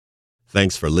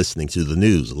Thanks for listening to the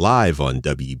news live on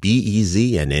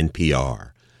WBEZ and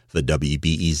NPR. The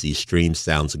WBEZ stream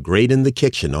sounds great in the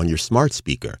kitchen on your smart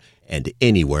speaker and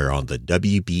anywhere on the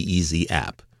WBEZ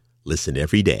app. Listen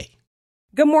every day.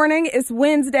 Good morning. It's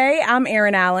Wednesday. I'm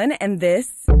Erin Allen, and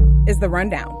this is The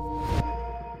Rundown.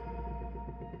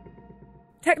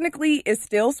 Technically, it's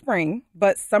still spring,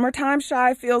 but summertime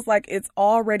shy feels like it's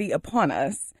already upon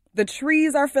us. The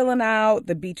trees are filling out,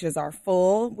 the beaches are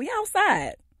full, we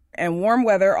outside. And warm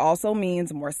weather also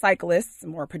means more cyclists,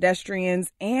 more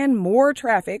pedestrians, and more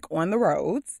traffic on the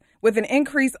roads. With an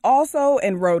increase also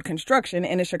in road construction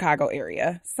in the Chicago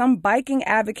area, some biking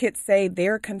advocates say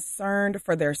they're concerned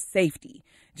for their safety.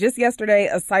 Just yesterday,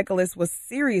 a cyclist was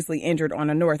seriously injured on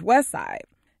the northwest side.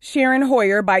 Sharon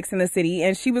Hoyer bikes in the city,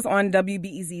 and she was on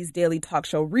WBEZ's daily talk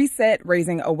show Reset,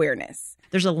 raising awareness.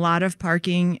 There's a lot of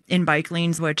parking in bike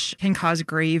lanes, which can cause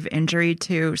grave injury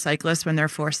to cyclists when they're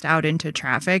forced out into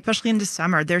traffic, especially in the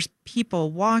summer. There's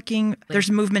people walking. There's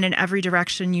movement in every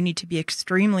direction. You need to be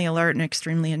extremely alert and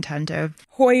extremely attentive.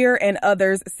 Hoyer and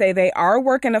others say they are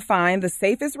working to find the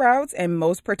safest routes and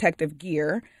most protective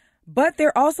gear, but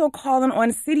they're also calling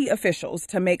on city officials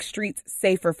to make streets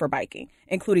safer for biking,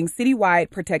 including citywide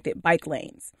protected bike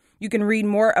lanes. You can read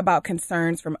more about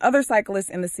concerns from other cyclists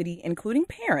in the city, including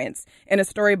parents, in a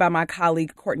story by my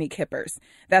colleague Courtney Kippers.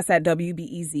 That's at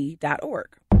WBEZ.org.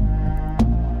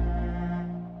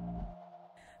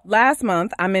 Last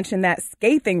month, I mentioned that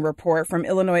scathing report from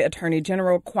Illinois Attorney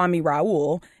General Kwame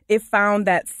Raoul. It found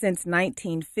that since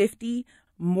 1950,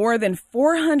 more than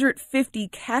 450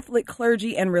 Catholic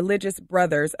clergy and religious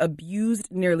brothers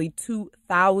abused nearly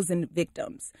 2,000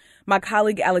 victims. My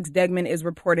colleague Alex Degman is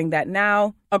reporting that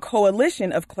now a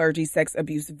coalition of clergy sex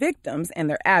abuse victims and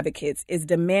their advocates is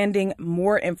demanding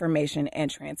more information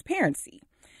and transparency.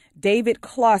 David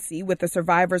Clossie with the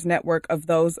Survivors Network of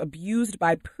Those Abused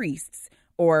by Priests,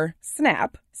 or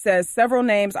SNAP, says several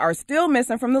names are still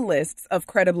missing from the lists of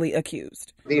credibly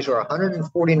accused. These are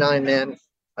 149 men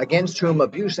against whom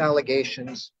abuse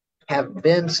allegations have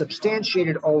been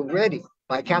substantiated already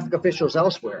by Catholic officials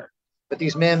elsewhere. But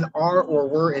these men are or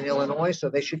were in Illinois, so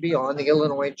they should be on the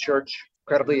Illinois Church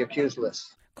credibly accused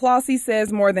list. Clossie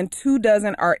says more than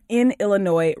 24 are in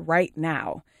Illinois right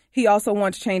now. He also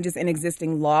wants changes in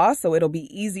existing law so it'll be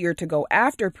easier to go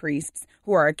after priests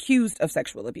who are accused of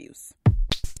sexual abuse.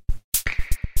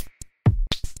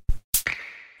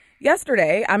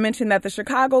 Yesterday, I mentioned that the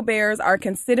Chicago Bears are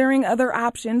considering other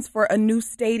options for a new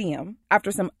stadium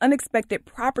after some unexpected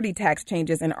property tax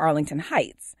changes in Arlington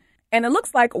Heights. And it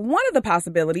looks like one of the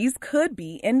possibilities could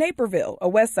be in Naperville, a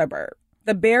west suburb.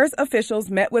 The Bears officials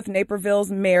met with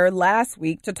Naperville's mayor last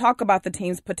week to talk about the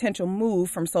team's potential move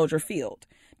from Soldier Field.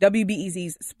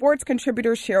 WBEZ's sports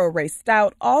contributor Cheryl Ray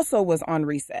Stout also was on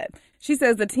Reset. She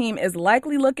says the team is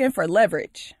likely looking for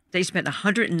leverage. They spent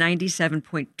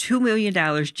 $197.2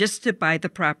 million just to buy the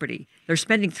property. They're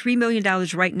spending $3 million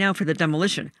right now for the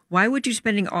demolition. Why would you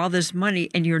spending all this money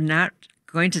and you're not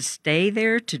going to stay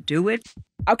there to do it?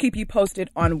 I'll keep you posted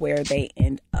on where they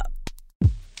end up.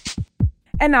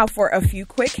 And now for a few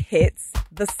quick hits.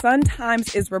 The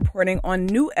Sun-Times is reporting on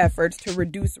new efforts to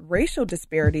reduce racial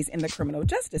disparities in the criminal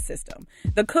justice system.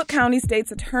 The Cook County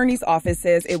State's Attorney's Office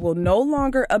says it will no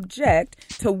longer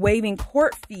object to waiving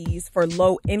court fees for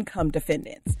low-income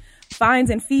defendants. Fines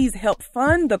and fees help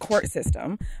fund the court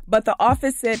system, but the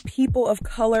office said people of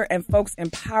color and folks in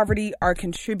poverty are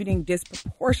contributing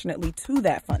disproportionately to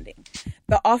that funding.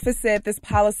 The office said this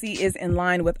policy is in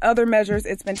line with other measures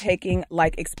it's been taking,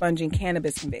 like expunging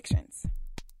cannabis convictions.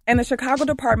 And the Chicago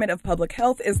Department of Public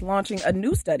Health is launching a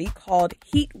new study called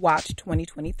Heat Watch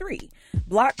 2023.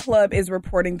 Block Club is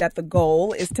reporting that the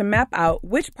goal is to map out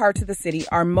which parts of the city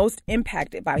are most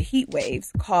impacted by heat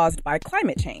waves caused by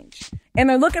climate change. And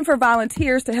they're looking for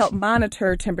volunteers to help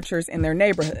monitor temperatures in their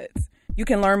neighborhoods. You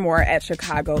can learn more at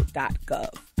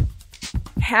chicago.gov.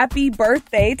 Happy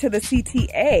birthday to the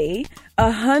CTA.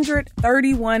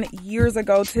 131 years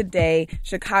ago today,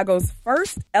 Chicago's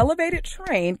first elevated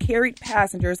train carried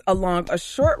passengers along a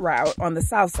short route on the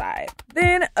south side.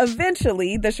 Then,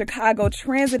 eventually, the Chicago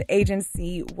Transit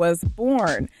Agency was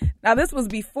born. Now, this was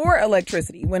before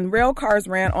electricity, when rail cars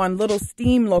ran on little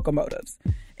steam locomotives.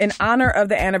 In honor of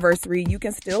the anniversary, you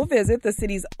can still visit the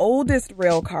city's oldest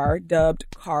rail car, dubbed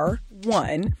Car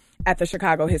 1, at the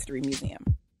Chicago History Museum.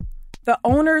 The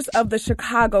owners of the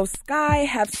Chicago Sky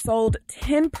have sold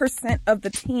 10% of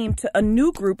the team to a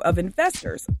new group of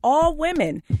investors, all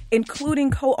women,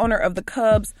 including co-owner of the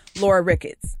Cubs, Laura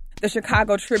Ricketts. The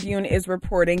Chicago Tribune is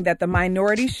reporting that the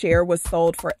minority share was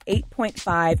sold for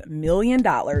 $8.5 million,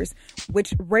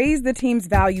 which raised the team's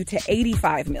value to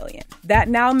 $85 million. That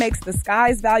now makes the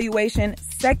Sky's valuation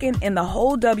second in the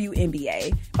whole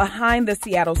WNBA, behind the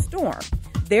Seattle Storm.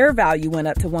 Their value went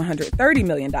up to $130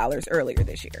 million earlier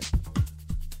this year.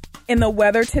 In the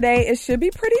weather today, it should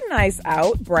be pretty nice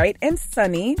out, bright and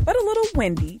sunny, but a little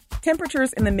windy.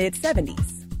 Temperatures in the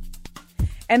mid-70s.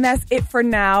 And that's it for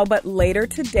now, but later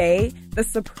today, the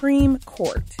Supreme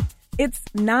Court. It's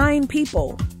 9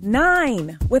 people,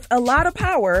 9, with a lot of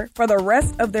power for the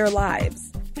rest of their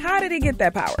lives. How did he get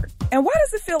that power? And why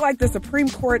does it feel like the Supreme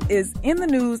Court is in the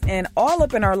news and all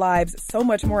up in our lives so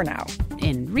much more now?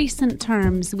 In recent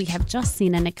terms, we have just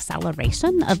seen an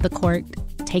acceleration of the court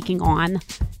taking on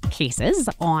cases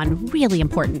on really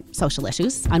important social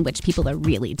issues on which people are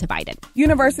really divided.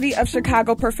 University of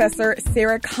Chicago professor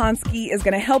Sarah Konsky is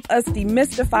going to help us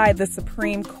demystify the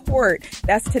Supreme Court.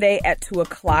 That's today at 2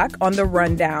 o'clock on The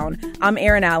Rundown. I'm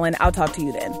Erin Allen. I'll talk to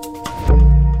you then.